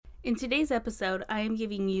In today's episode, I am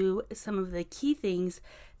giving you some of the key things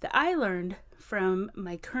that I learned from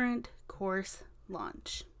my current course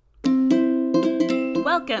launch.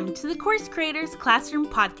 Welcome to the Course Creators Classroom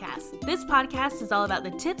Podcast. This podcast is all about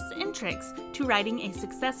the tips and tricks to writing a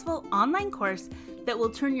successful online course that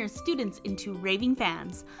will turn your students into raving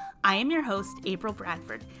fans. I am your host, April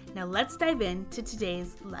Bradford. Now let's dive into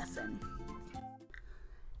today's lesson.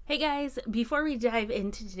 Hey guys, before we dive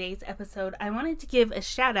into today's episode, I wanted to give a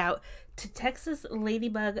shout out to Texas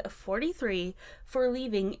Ladybug 43 for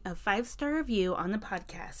leaving a 5-star review on the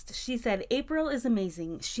podcast. She said, April is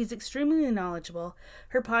amazing. She's extremely knowledgeable.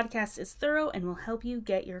 Her podcast is thorough and will help you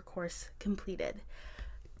get your course completed.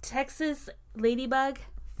 Texas Ladybug,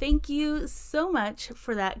 thank you so much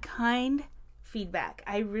for that kind feedback.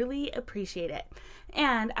 I really appreciate it.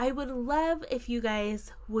 And I would love if you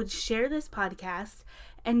guys would share this podcast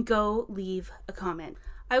and go leave a comment.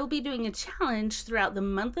 I will be doing a challenge throughout the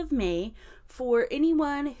month of May for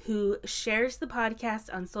anyone who shares the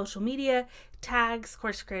podcast on social media, tags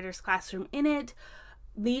Course Creators Classroom in it,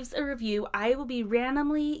 leaves a review. I will be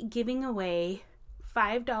randomly giving away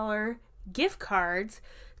 $5 gift cards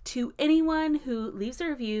to anyone who leaves a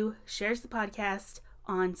review, shares the podcast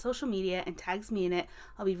on social media, and tags me in it.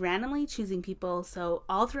 I'll be randomly choosing people. So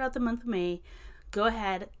all throughout the month of May, go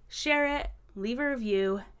ahead, share it, leave a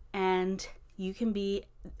review, and you can be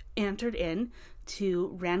entered in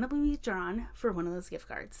to randomly be drawn for one of those gift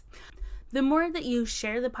cards. The more that you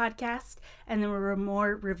share the podcast and the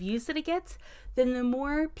more reviews that it gets, then the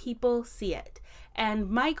more people see it. And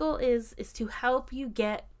my goal is to help you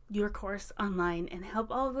get your course online and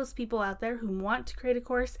help all of those people out there who want to create a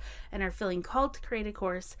course and are feeling called to create a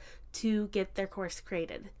course to get their course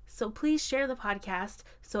created. So please share the podcast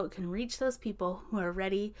so it can reach those people who are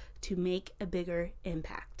ready to make a bigger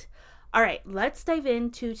impact. All right, let's dive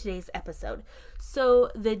into today's episode.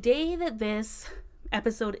 So the day that this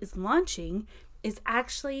episode is launching is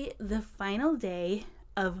actually the final day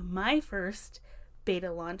of my first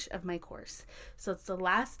beta launch of my course. So it's the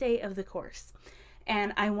last day of the course.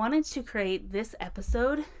 And I wanted to create this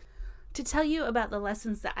episode to tell you about the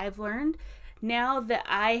lessons that I've learned now that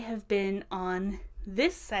I have been on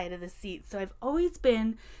this side of the seat. So I've always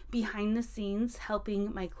been behind the scenes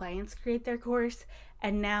helping my clients create their course.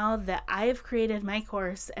 And now that I have created my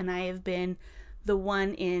course and I have been the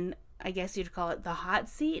one in, I guess you'd call it the hot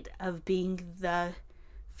seat of being the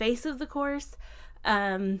face of the course,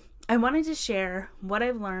 I wanted to share what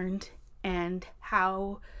I've learned and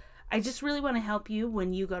how I just really want to help you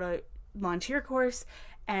when you go to launch your course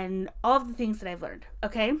and all of the things that I've learned.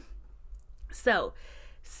 Okay. So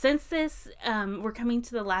since this, we're coming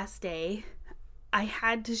to the last day, I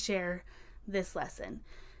had to share this lesson.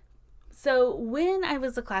 So when I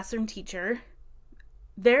was a classroom teacher,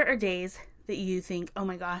 there are days that you think, oh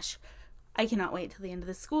my gosh, I cannot wait till the end of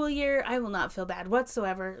the school year. I will not feel bad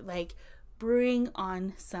whatsoever. Like, bring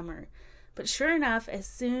on summer. But sure enough, as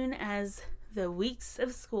soon as the weeks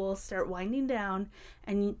of school start winding down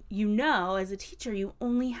and you know, as a teacher, you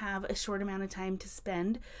only have a short amount of time to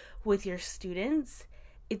spend with your students,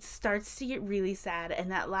 it starts to get really sad.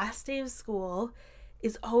 And that last day of school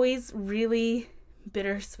is always really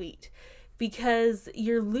bittersweet because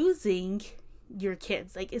you're losing your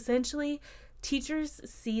kids. Like, essentially, teachers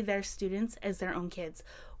see their students as their own kids.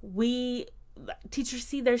 Teachers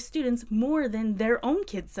see their students more than their own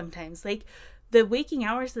kids sometimes. Like, the waking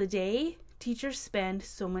hours of the day, teachers spend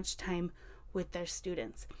so much time with their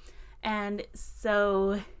students. And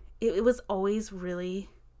so it was always really,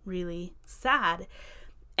 really sad.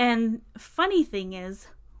 And funny thing is,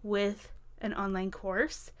 with an online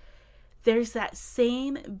course, there's that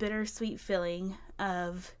same bittersweet feeling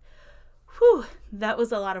of, whew, that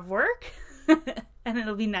was a lot of work. And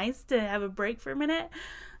it'll be nice to have a break for a minute.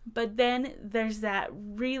 But then there's that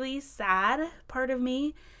really sad part of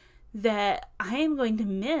me that I am going to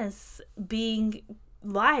miss being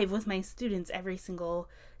live with my students every single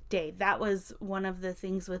day. That was one of the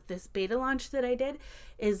things with this beta launch that I did,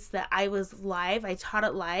 is that I was live. I taught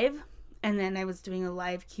it live, and then I was doing a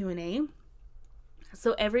live Q&A.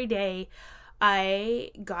 So every day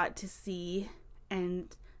I got to see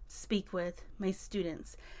and speak with my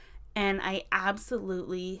students, and I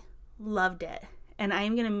absolutely loved it. And I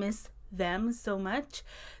am going to miss them so much.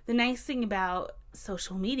 The nice thing about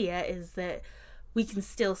social media is that we can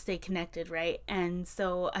still stay connected, right? And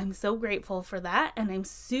so I'm so grateful for that. And I'm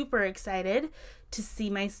super excited to see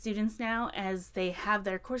my students now as they have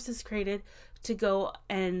their courses created to go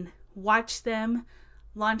and watch them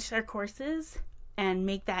launch their courses and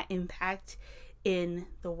make that impact in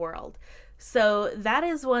the world. So that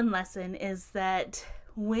is one lesson, is that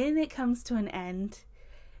when it comes to an end,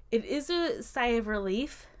 it is a sigh of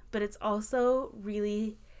relief, but it's also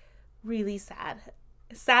really, really sad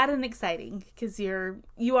and exciting, because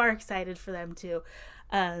you are excited for them too.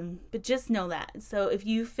 But just know that. So if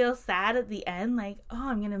you feel sad at the end, like, oh,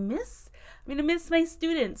 I'm gonna miss my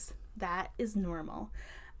students, that is normal.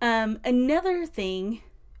 Another thing,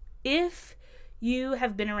 if you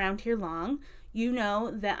have been around here long, you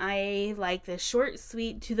know that I like the short,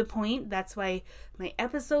 sweet, to the point. That's why my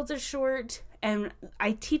episodes are short, and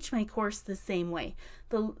I teach my course the same way.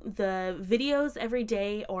 The videos every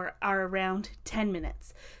day are around 10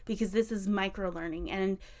 minutes, because this is micro-learning,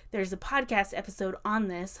 and there's a podcast episode on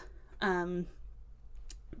this,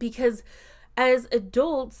 because as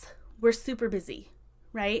adults, we're super busy,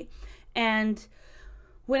 right? And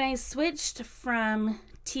when I switched from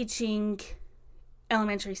teaching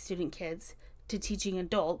elementary student kids to teaching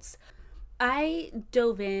adults, I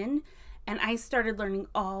dove in and I started learning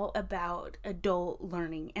all about adult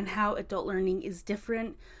learning and how adult learning is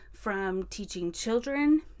different from teaching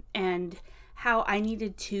children, and how what I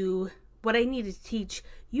needed to teach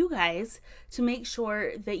you guys to make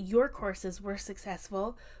sure that your courses were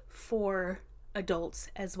successful for adults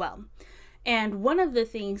as well. And one of the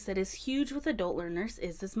things that is huge with adult learners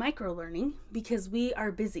is this micro-learning, because we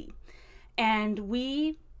are busy and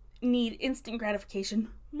we need instant gratification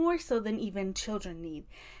more so than even children need.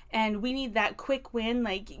 And we need that quick win,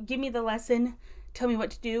 like, give me the lesson, tell me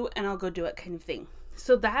what to do, and I'll go do it kind of thing.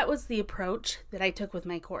 So that was the approach that I took with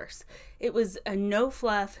my course. It was a no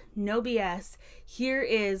fluff, no BS. Here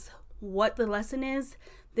is what the lesson is.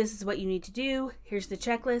 This is what you need to do. Here's the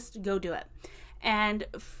checklist. Go do it. And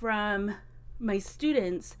from my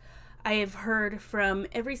students, I have heard from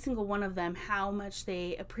every single one of them how much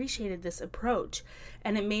they appreciated this approach,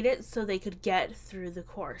 and it made it so they could get through the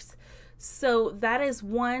course. So that is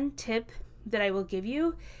one tip that I will give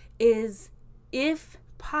you, is if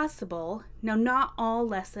possible, now not all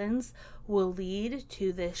lessons will lead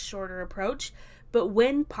to this shorter approach, but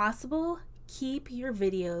when possible, keep your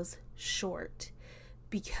videos short,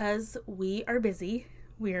 because we are busy.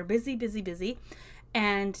 We are busy.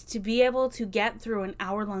 And to be able to get through an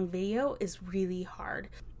hour-long video is really hard.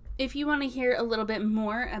 If you want to hear a little bit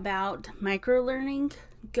more about micro-learning,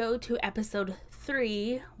 go to episode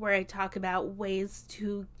 3, where I talk about ways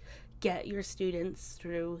to get your students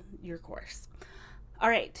through your course. All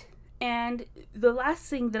right, and the last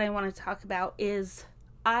thing that I want to talk about is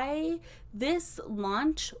this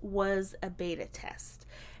launch was a beta test.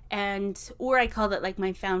 Or I called it like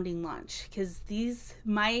my founding launch, because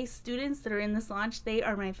my students that are in this launch, they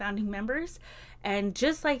are my founding members. And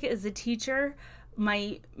just like as a teacher,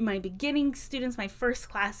 my beginning students, my first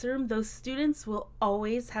classroom, those students will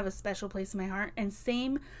always have a special place in my heart. And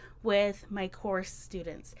same with my course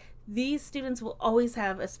students. These students will always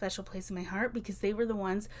have a special place in my heart, because they were the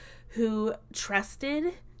ones who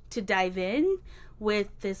trusted to dive in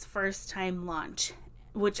with this first time launch,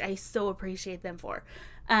 which I so appreciate them for.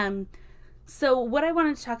 So what I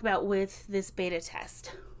wanted to talk about with this beta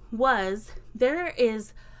test was there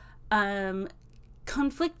is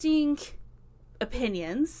conflicting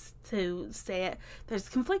opinions, to say it. There's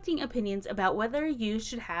conflicting opinions about whether you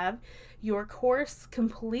should have your course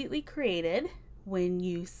completely created when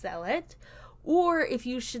you sell it, or if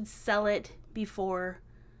you should sell it before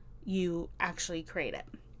you actually create it.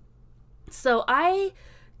 So I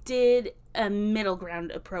did a middle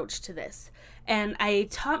ground approach to this, and I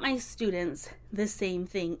taught my students the same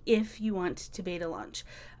thing. If you want to beta launch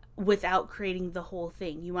without creating the whole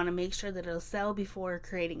thing, you want to make sure that it'll sell before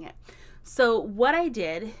creating it. So what I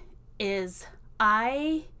did is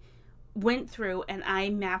I went through and I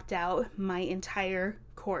mapped out my entire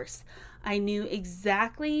course. I knew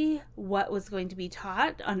exactly what was going to be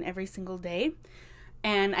taught on every single day,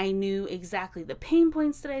 and I knew exactly the pain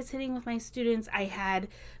points that I was hitting with my students. I had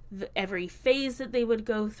every phase that they would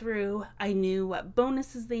go through. I knew what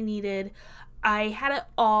bonuses they needed. I had it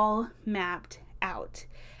all mapped out.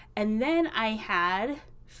 And then I had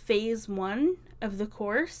phase 1 of the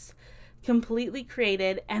course completely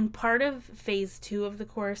created, and part of phase 2 of the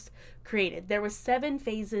course created. There was 7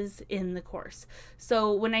 phases in the course.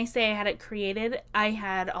 So when I say I had it created, I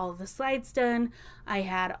had all of the slides done. I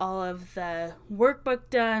had all of the workbook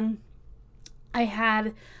done. I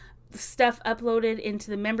had stuff uploaded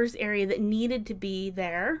into the members area that needed to be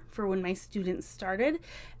there for when my students started.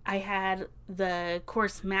 I had the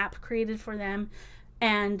course map created for them,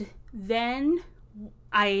 and then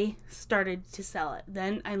I started to sell it.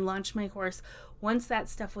 Then I launched my course. Once that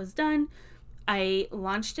stuff was done, I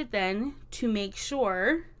launched it then to make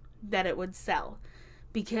sure that it would sell,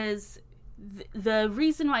 because the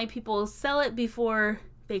reason why people sell it before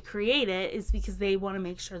they create it is because they want to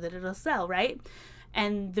make sure that it'll sell, right?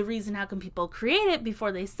 And the reason how come people create it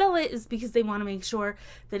before they sell it is because they want to make sure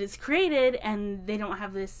that it's created and they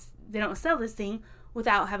don't sell this thing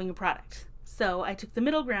without having a product. So I took the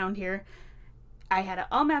middle ground here. I had it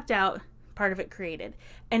all mapped out, part of it created,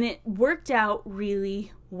 and it worked out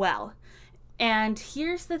really well. And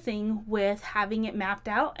here's the thing with having it mapped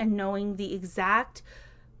out and knowing the exact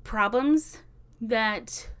problems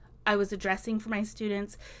that I was addressing for my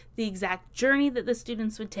students, the exact journey that the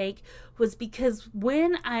students would take, was because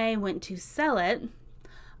when I went to sell it,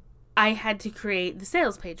 I had to create the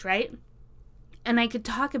sales page, right? And I could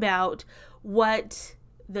talk about what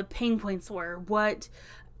the pain points were, what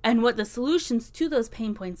the solutions to those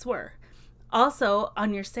pain points were. Also,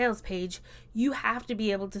 on your sales page, you have to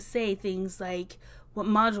be able to say things like what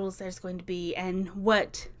modules there's going to be and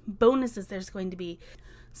what bonuses there's going to be.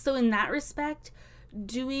 So in that respect,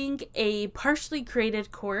 doing a partially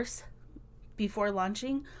created course before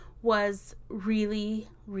launching was really,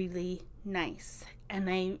 really nice. And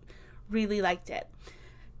I really liked it.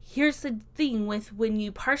 Here's the thing with when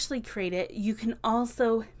you partially create it, you can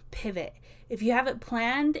also pivot. If you have it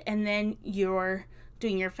planned and then you're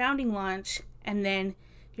doing your founding launch and then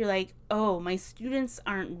you're like, oh, my students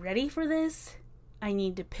aren't ready for this, I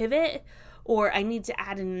need to pivot, or I need to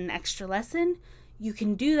add in an extra lesson, you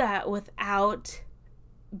can do that without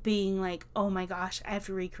being like, oh my gosh, I have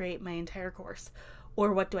to recreate my entire course,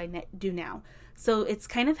 or what do I do now? So it's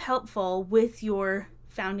kind of helpful with your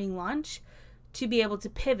founding launch to be able to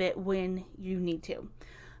pivot when you need to.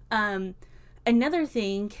 Another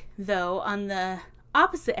thing, though, on the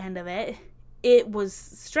opposite end of it, it was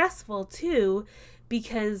stressful too,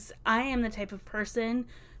 because I am the type of person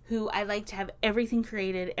who I like to have everything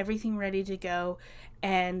created, everything ready to go,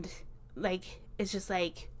 and like it's just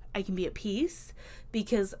like I can be at peace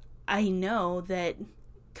because I know that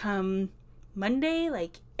come Monday,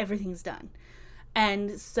 like everything's done.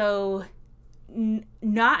 And so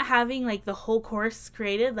not having like the whole course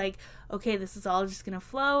created, like, okay, this is all just going to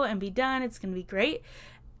flow and be done, it's going to be great.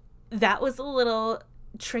 That was a little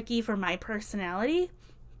tricky for my personality,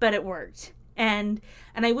 but it worked. And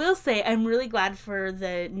I will say I'm really glad for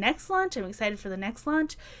the next launch. I'm excited for the next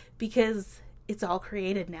launch because it's all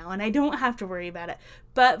created now and I don't have to worry about it.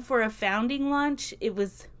 But for a founding launch, it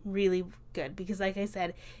was really good because like I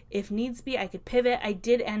said, if needs be, I could pivot. I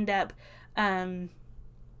did end up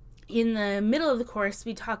in the middle of the course,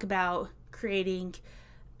 we talk about creating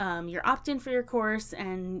your opt-in for your course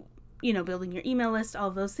and, you know, building your email list, all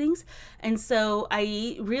of those things. And so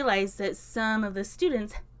I realized that some of the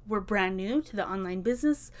students were brand new to the online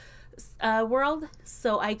business world.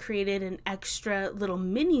 So I created an extra little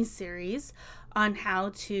mini series on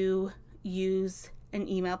how to use an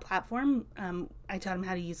email platform. I taught them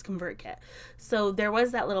how to use ConvertKit. So there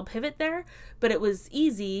was that little pivot there, but it was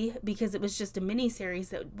easy because it was just a mini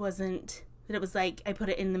series it was like I put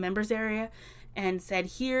it in the members area and said,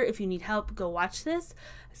 here, if you need help, go watch this.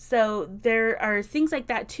 So there are things like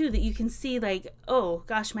that too that you can see like, oh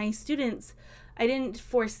gosh, my students, I didn't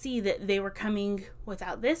foresee that they were coming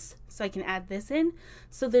without this, so I can add this in.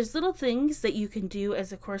 So there's little things that you can do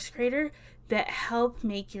as a course creator that help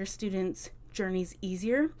make your students' journeys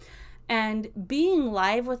easier. And being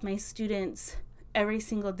live with my students every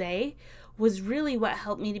single day was really what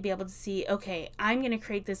helped me to be able to see, okay, I'm going to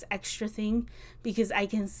create this extra thing because I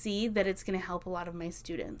can see that it's going to help a lot of my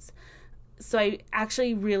students. So I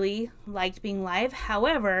actually really liked being live.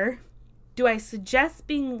 However, do I suggest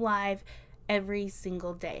being live every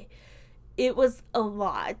single day? It was a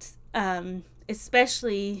lot,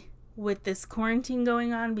 especially with this quarantine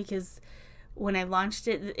going on, because when I launched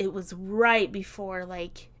it, it was right before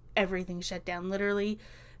like everything shut down. Literally,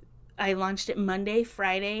 I launched it Monday,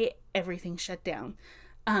 Friday, everything shut down.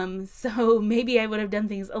 So maybe I would have done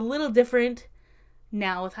things a little different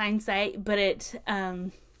now with hindsight, but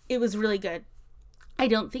it was really good. I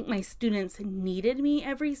don't think my students needed me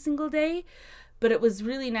every single day, but it was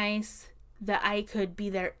really nice that I could be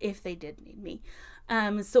there if they did need me.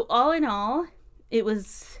 So all in all, it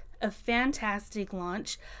was a fantastic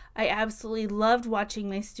launch. I absolutely loved watching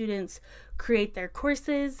my students create their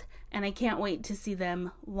courses, and I can't wait to see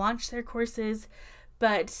them launch their courses.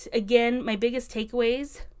 But again, my biggest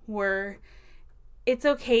takeaways were, it's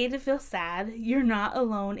okay to feel sad. You're not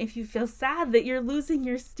alone if you feel sad that you're losing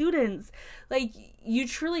your students. Like, you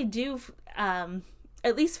truly do,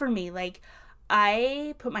 at least for me, like,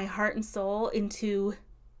 I put my heart and soul into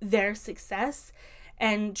their success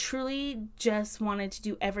and truly just wanted to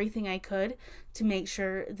do everything I could to make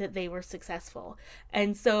sure that they were successful.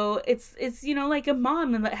 And so it's you know, like a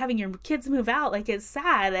mom and having your kids move out, like it's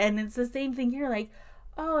sad. And it's the same thing here. Like,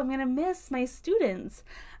 oh, I'm going to miss my students.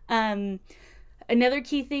 Another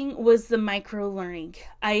key thing was the micro learning.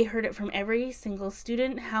 I heard it from every single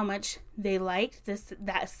student how much they liked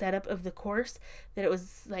that setup of the course, that it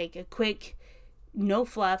was like a quick, no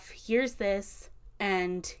fluff, here's this,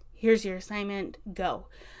 and here's your assignment, go.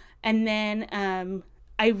 And then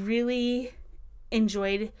I really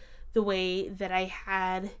enjoyed the way that I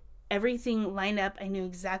had everything lined up. I knew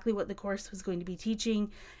exactly what the course was going to be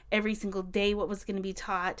teaching, every single day what was going to be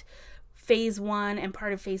taught. Phase 1 and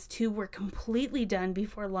part of phase 2 were completely done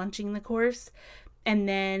before launching the course. And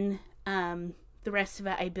then the rest of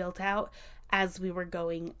it I built out as we were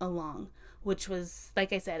going along, which was,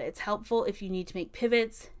 like I said, it's helpful if you need to make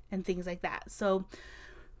pivots and things like that. So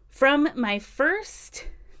from my first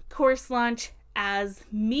course launch, as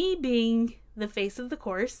me being the face of the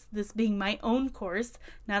course, this being my own course,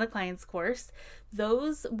 not a client's course,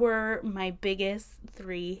 those were my biggest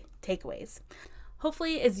 3 takeaways.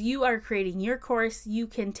 Hopefully, as you are creating your course, you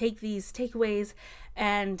can take these takeaways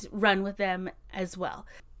and run with them as well.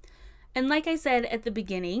 And like I said at the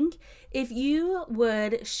beginning, if you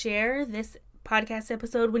would share this podcast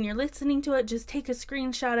episode when you're listening to it, just take a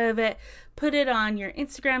screenshot of it, put it on your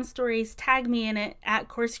Instagram stories, tag me in it at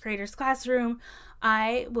Course Creators Classroom.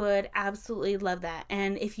 I would absolutely love that.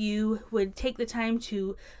 And if you would take the time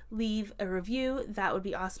to leave a review, that would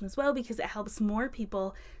be awesome as well, because it helps more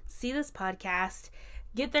people see this podcast,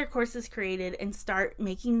 get their courses created, and start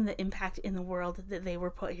making the impact in the world that they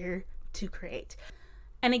were put here to create.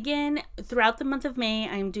 And again, throughout the month of May,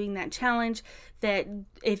 I'm doing that challenge that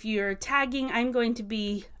if you're tagging, I'm going to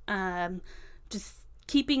be just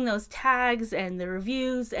keeping those tags and the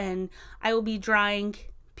reviews, and I will be drawing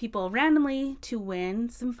people randomly to win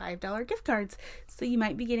some $5 gift cards. So you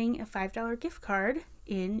might be getting a $5 gift card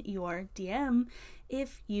in your DM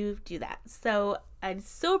if you do that. So I'd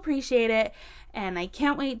so appreciate it, and I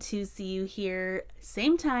can't wait to see you here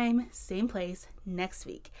same time, same place next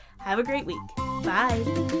week. Have a great week.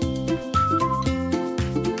 Bye.